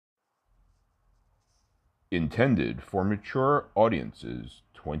Intended for mature audiences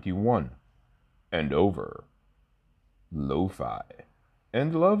 21 and over. Lo-fi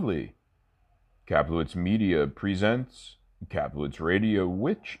and lovely. Kaplowitz Media presents Kaplowitz Radio,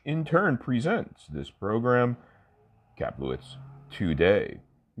 which in turn presents this program, Kaplowitz Today.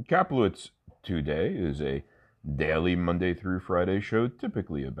 Kaplowitz Today is a daily Monday through Friday show,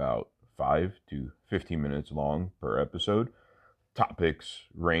 typically about 5 to 15 minutes long per episode. Topics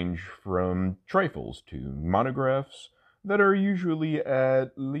range from trifles to monographs that are usually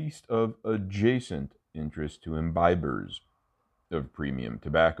at least of adjacent interest to imbibers of premium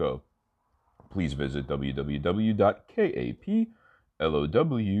tobacco. Please visit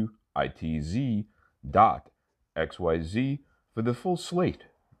www.kaplowitz.xyz for the full slate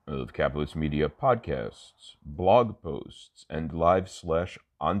of Kaplowitz Media podcasts, blog posts, and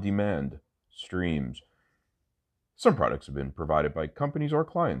live/on-demand streams. Some products have been provided by companies or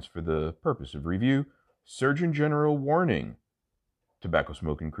clients for the purpose of review. Surgeon General warning: tobacco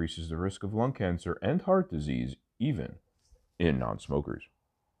smoke increases the risk of lung cancer and heart disease, even in non-smokers.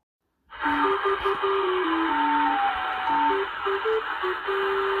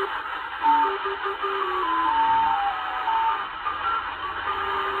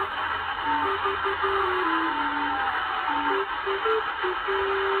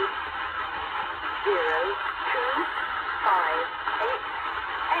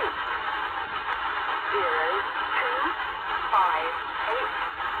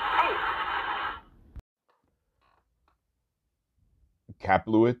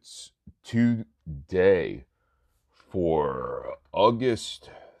 Kaplowitz Today for August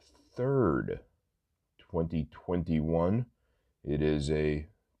 3rd, 2021. It is a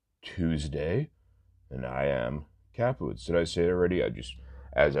Tuesday, and I am Kaplowitz. Did I say it already?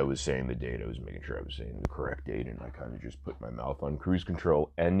 As I was saying the date, I was making sure I was saying the correct date, and I kind of just put my mouth on cruise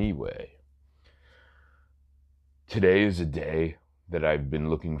control anyway. Today is a day that I've been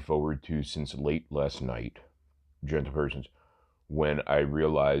looking forward to since late last night, gentle persons, when I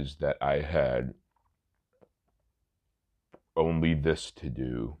realized that I had only this to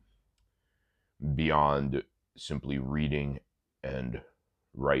do beyond simply reading and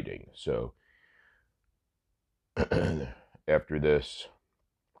writing. So after this,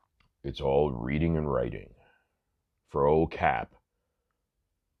 it's all reading and writing for old Cap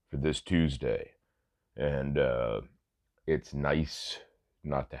for this Tuesday. And it's nice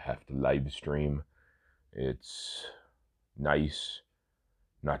not to have to live stream. It's nice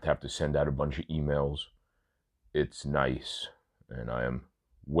not to have to send out a bunch of emails. It's nice, and I am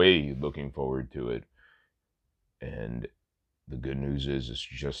way looking forward to it. And the good news is it's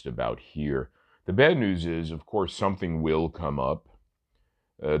just about here. The bad news is, of course, something will come up.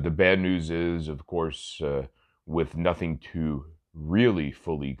 The bad news is, of course, with nothing to really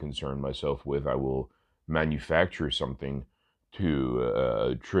fully concern myself with, I will manufacture something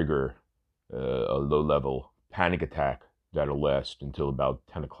to trigger a low-level panic attack that'll last until about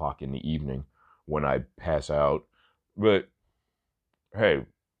 10 o'clock in the evening when I pass out. But, hey,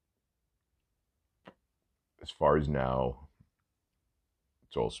 as far as now,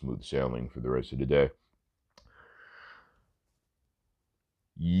 it's all smooth sailing for the rest of the day.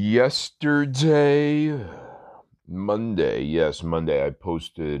 Yesterday, Monday, I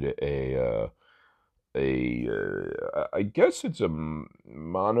posted I guess it's a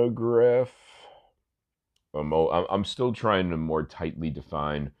monograph. I'm still trying to more tightly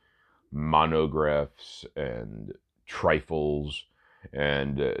define monographs and trifles,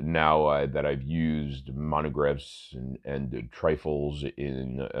 and now that I've used monographs and trifles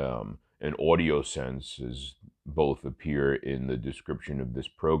in an audio sense, as both appear in the description of this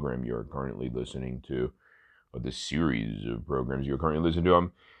program you're currently listening to, or the series of programs you're currently listening to.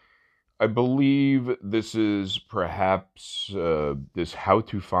 I believe this is perhaps this how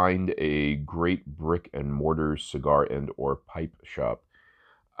to find a great brick and mortar cigar and or pipe shop.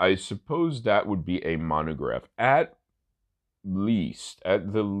 I suppose that would be a monograph. At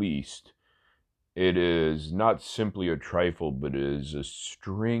the least, it is not simply a trifle, but it is a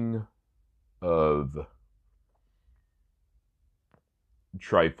string of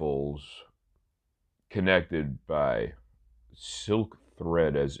trifles connected by silk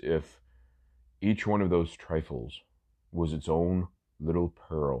thread, as if each one of those trifles was its own little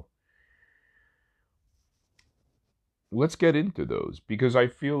pearl. Let's get into those, because I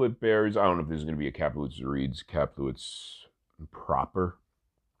feel it bears, I don't know if this is going to be a Kaplowitz Reads, Kaplowitz proper,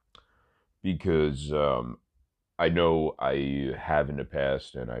 because I know I have in the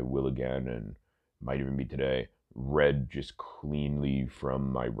past, and I will again, and might even be today, read just cleanly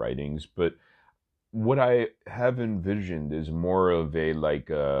from my writings, but what I have envisioned is more of a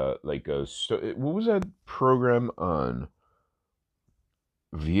what was that program on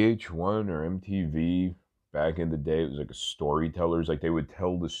VH1 or MTV back in the day? It was like a storytellers, like they would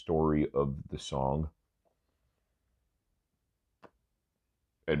tell the story of the song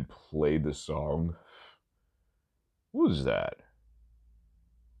and play the song. What was that?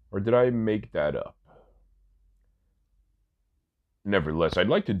 Or did I make that up? Nevertheless, I'd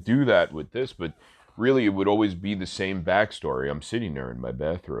like to do that with this, but really it would always be the same backstory. I'm sitting there in my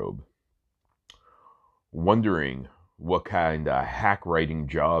bathrobe, wondering what kind of hack writing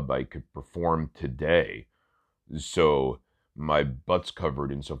job I could perform today. So my butt's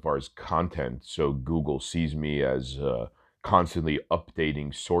covered insofar as content, so Google sees me as a constantly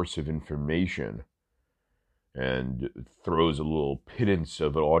updating source of information and throws a little pittance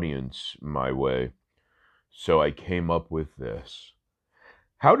of an audience my way. So I came up with this.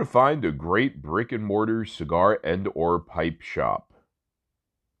 How to find a great brick and mortar cigar and or pipe shop.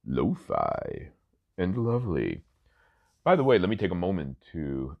 Lo-fi and lovely. By the way, let me take a moment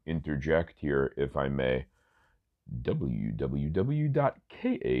to interject here, if I may.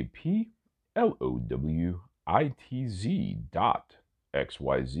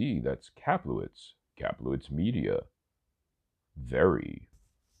 www.kaplowitz.xyz. That's Kaplowitz. Kaplowitz Media. Very.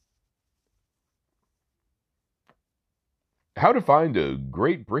 How to find a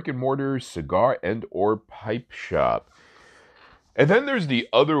great brick and mortar cigar and or pipe shop. And then there's the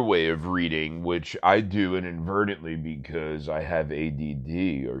other way of reading, which I do inadvertently because I have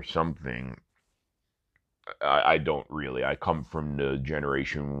ADD or something. I don't really. I come from the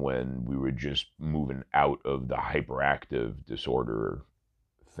generation when we were just moving out of the hyperactive disorder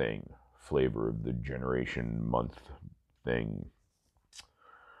thing, flavor of the generation month thing.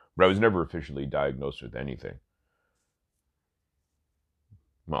 But I was never officially diagnosed with anything.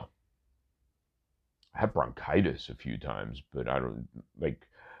 Well, I had bronchitis a few times, but I don't,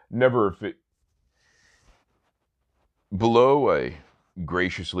 never if it. Below, I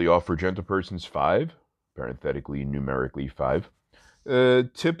graciously offer gentlepersons 5, parenthetically, numerically 5,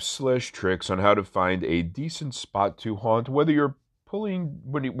 tips/tricks on how to find a decent spot to haunt, whether you're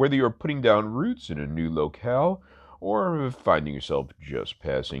putting down roots in a new locale or finding yourself just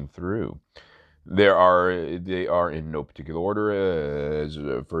passing through. They are in no particular order. As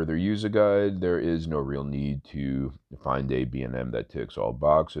a further user guide, there is no real need to find a B&M that ticks all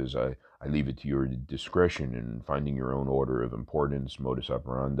boxes. I leave it to your discretion in finding your own order of importance, modus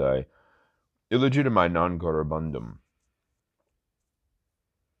operandi. Illegitimi non corrobundum.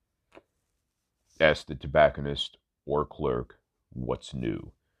 Ask the tobacconist or clerk what's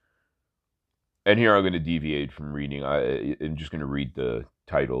new. And here I'm going to deviate from reading. I'm just going to read the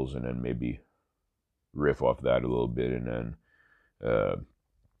titles and then maybe riff off that a little bit and then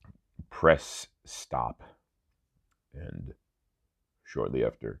press stop and shortly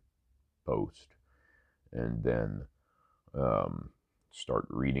after post and then start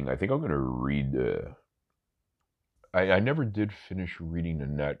reading. I think I'm going to read I never did finish reading the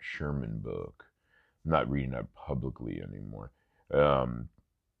Nat Sherman book. I'm not reading that publicly anymore. I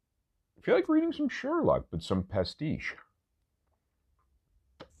feel like reading some Sherlock, but some pastiche.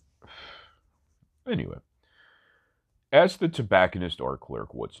 Anyway, ask the tobacconist or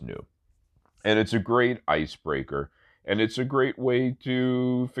clerk what's new. And it's a great icebreaker. And it's a great way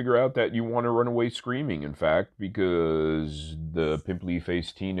to figure out that you want to run away screaming, in fact, because the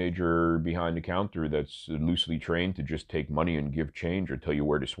pimply-faced teenager behind the counter that's loosely trained to just take money and give change or tell you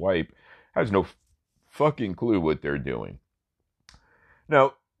where to swipe has no fucking clue what they're doing.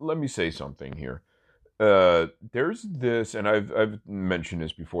 Now, let me say something here. There's this, and I've mentioned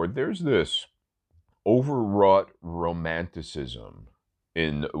this before, there's this overwrought romanticism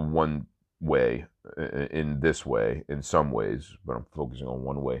in one way, in this way, in some ways, but I'm focusing on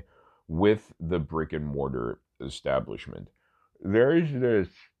one way, with the brick and mortar establishment. There is this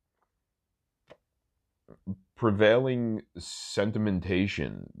prevailing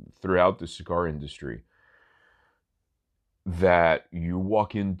sentimentation throughout the cigar industry that you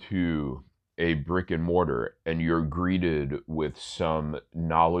walk into a brick and mortar and you're greeted with some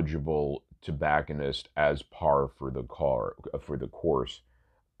knowledgeable tobacconist as par for the course.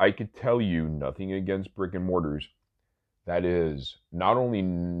 I could tell you nothing against brick and mortars. That is not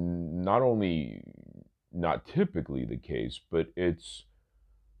only not typically the case, but it's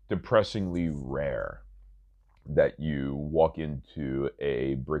depressingly rare that you walk into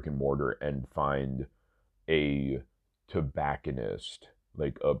a brick and mortar and find a tobacconist,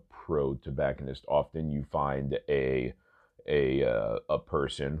 like a pro tobacconist. Often you find a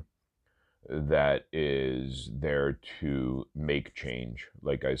person that is there to make change,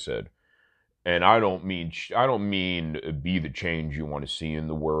 like I said. And I don't mean be the change you want to see in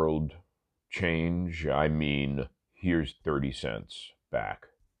the world change. I mean, here's 30 cents back.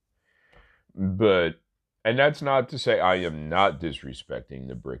 But, and that's not to say I am not disrespecting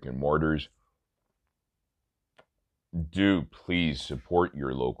the brick and mortars. Do please support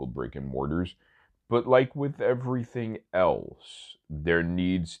your local brick and mortars. But like with everything else, there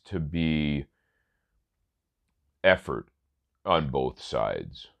needs to be effort on both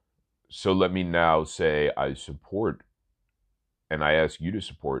sides. So let me now say I support, and I ask you to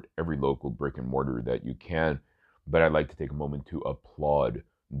support every local brick and mortar that you can, but I'd like to take a moment to applaud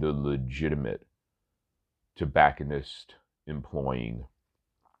the legitimate tobacconist employing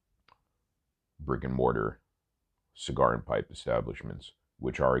brick and mortar cigar and pipe establishments,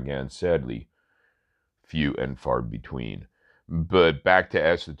 which are, again, sadly, few and far between. But back to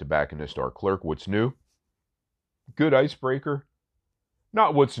Ask the Tobacconist, our clerk, what's new? Good icebreaker.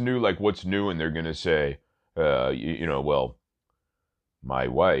 Not what's new, like what's new, and they're going to say, well, my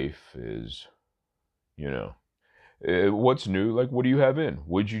wife is, what's new? Like, what do you have in?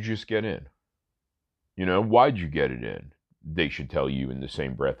 What'd you just get in? Why'd you get it in? They should tell you in the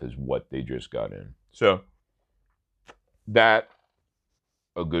same breath as what they just got in. So, that,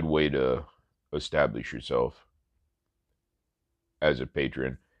 a good way to establish yourself as a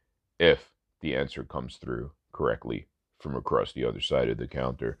patron if the answer comes through correctly from across the other side of the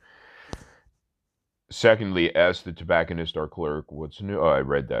counter. Secondly, ask the tobacconist, our clerk, what's new? Oh, I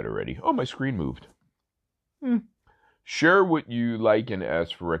read that already. Oh, my screen moved. Share what you like and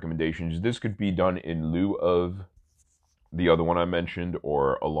ask for recommendations. This could be done in lieu of the other one I mentioned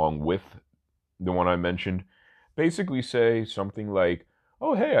or along with the one I mentioned. Basically say something like,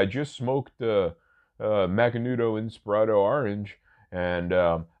 oh, hey, I just smoked Macanudo Inspirato Orange, and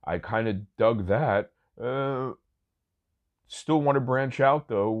I kind of dug that. Still want to branch out,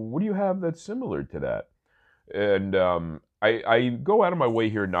 though. What do you have that's similar to that? And I go out of my way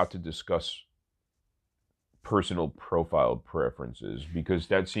here not to discuss personal profile preferences, because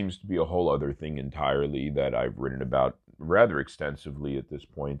that seems to be a whole other thing entirely that I've written about rather extensively at this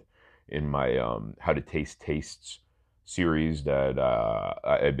point in my How to Taste Tastes series that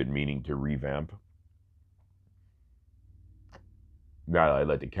I've been meaning to revamp. Now that I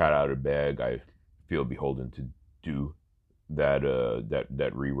let the cat out of the bag, I feel beholden to do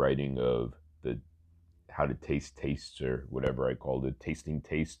that rewriting of the How to Taste Tastes, or whatever I called it, Tasting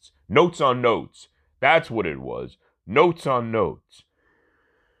Tastes. Notes on Notes. That's what it was. Notes on Notes.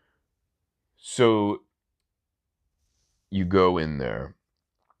 So you go in there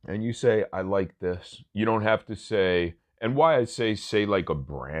and you say, I like this. You don't have to say, and why I say like a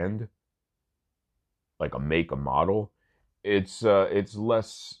brand, like a make, a model. It's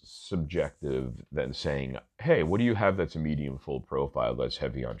less subjective than saying, hey, what do you have that's a medium full profile that's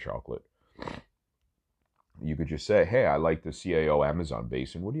heavy on chocolate? You could just say, hey, I like the CAO Amazon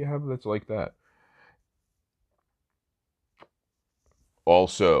Basin. What do you have that's like that?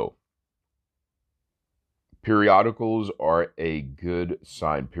 Also, periodicals are a good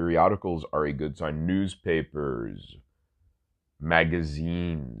sign. Periodicals are a good sign. Newspapers,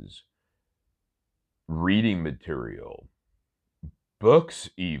 magazines, reading material, books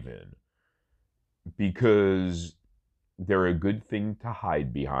even, because they're a good thing to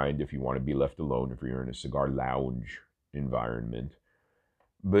hide behind if you want to be left alone, if you're in a cigar lounge environment.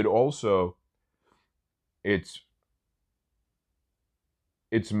 But also, it's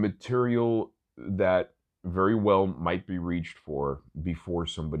material that very well might be reached for before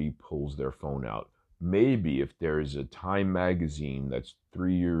somebody pulls their phone out. Maybe if there's a Time magazine that's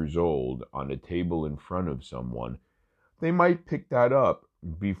 3 years old on a table in front of someone, they might pick that up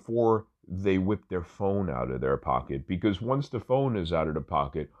before they whip their phone out of their pocket, because once the phone is out of the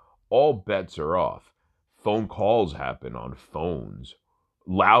pocket, all bets are off. Phone calls happen on phones,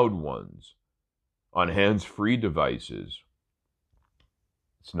 loud ones, on hands-free devices.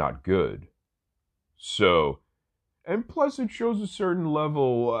 It's not good. So, and plus it shows a certain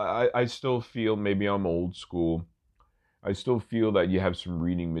level. I still feel, maybe I'm old school, I still feel that you have some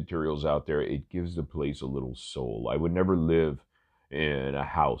reading materials out there. It gives the place a little soul. I would never live in a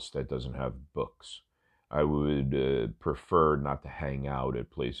house that doesn't have books. I would prefer not to hang out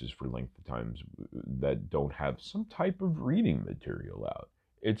at places for length of times that don't have some type of reading material out.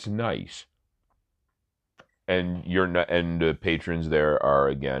 It's nice. And you're not, and patrons there are,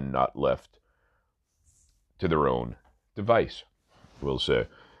 again, not left to their own device, we'll say.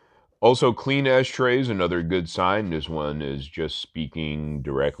 Also, clean ashtrays, another good sign. This one is just speaking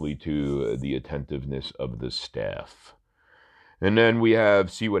directly to the attentiveness of the staff. And then we have,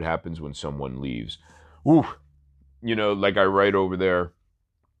 see what happens when someone leaves. Ooh, like I write over there,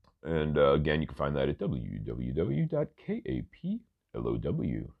 And again, you can find that at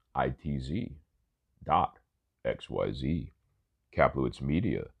www.kaplowitz.xyz. Kaplowitz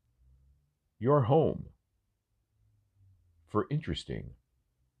Media, your home for interesting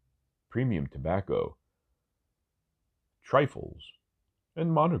premium tobacco, trifles,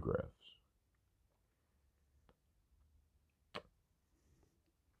 and monographs.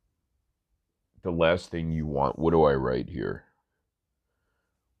 The last thing you want, what do I write here?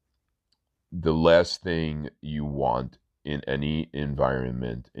 The last thing you want in any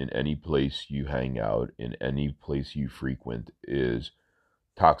environment, in any place you hang out, in any place you frequent is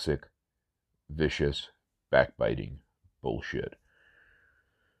toxic, vicious, backbiting bullshit.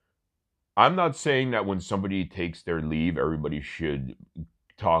 I'm not saying that when somebody takes their leave, everybody should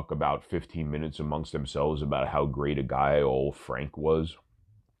talk about 15 minutes amongst themselves about how great a guy old Frank was.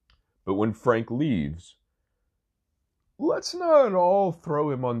 But when Frank leaves, let's not all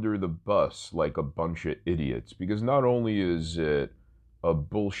throw him under the bus like a bunch of idiots, because not only is it a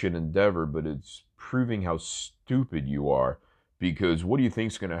bullshit endeavor, but it's proving how stupid you are, because what do you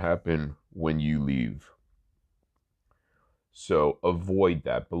think's going to happen when you leave? So avoid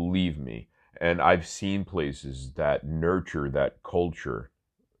that, believe me. And I've seen places that nurture that culture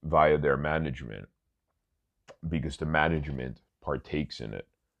via their management, because the management partakes in it.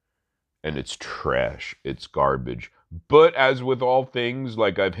 And it's trash, it's garbage. But as with all things,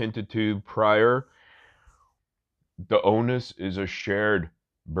 like I've hinted to prior, the onus is a shared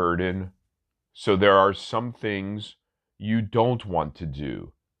burden. So there are some things you don't want to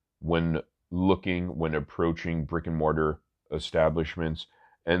do when approaching brick and mortar establishments.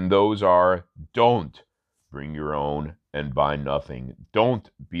 And those are: don't bring your own and buy nothing. Don't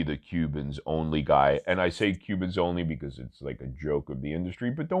be the Cubans only guy. And I say Cubans only because it's like a joke of the industry,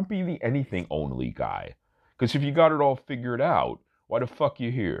 but don't be the anything only guy. Because if you got it all figured out, why the fuck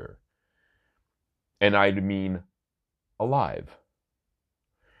you here? And I mean alive.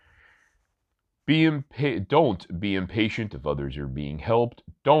 Don't be impatient if others are being helped.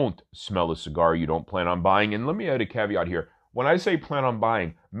 Don't smell a cigar you don't plan on buying. And let me add a caveat here. When I say plan on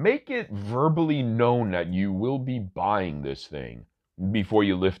buying, make it verbally known that you will be buying this thing before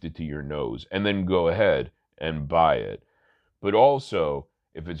you lift it to your nose, and then go ahead and buy it. But also,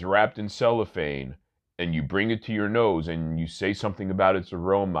 if it's wrapped in cellophane and you bring it to your nose and you say something about its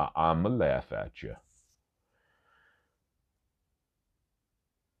aroma, I'ma laugh at you.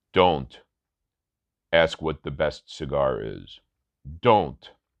 Don't ask what the best cigar is.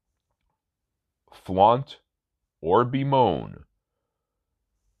 Don't flaunt or bemoan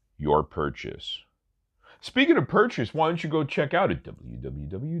your purchase. Speaking of purchase, why don't you go check out at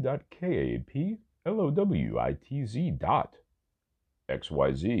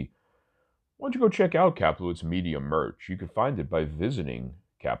www.kaplowitz.xyz. Why don't you go check out Kaplowitz Media merch? You can find it by visiting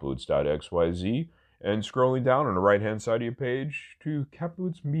kaplowitz.xyz and scrolling down on the right-hand side of your page to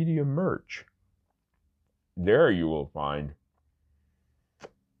Kaplowitz Media merch. There you will find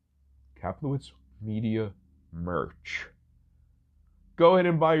Kaplowitz Media merch. Go ahead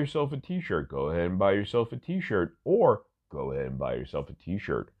and buy yourself a t-shirt. Go ahead and buy yourself a t-shirt, or go ahead and buy yourself a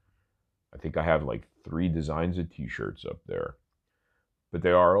t-shirt. I think I have like 3 designs of t-shirts up there, but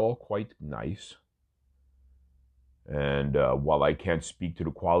they are all quite nice. And while I can't speak to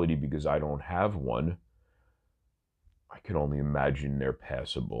the quality because I don't have one, I can only imagine they're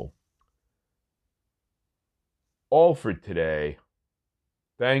passable. All for today.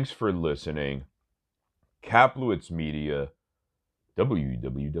 Thanks for listening. Kaplowitz Media,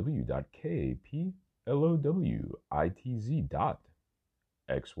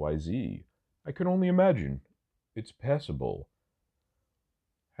 www.kaplowitz.xyz. I can only imagine it's passable.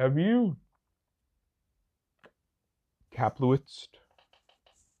 Have you Kaplowitzed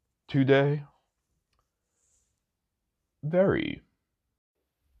today? Very.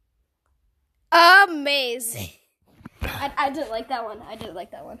 Amazing. I didn't like that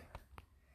one.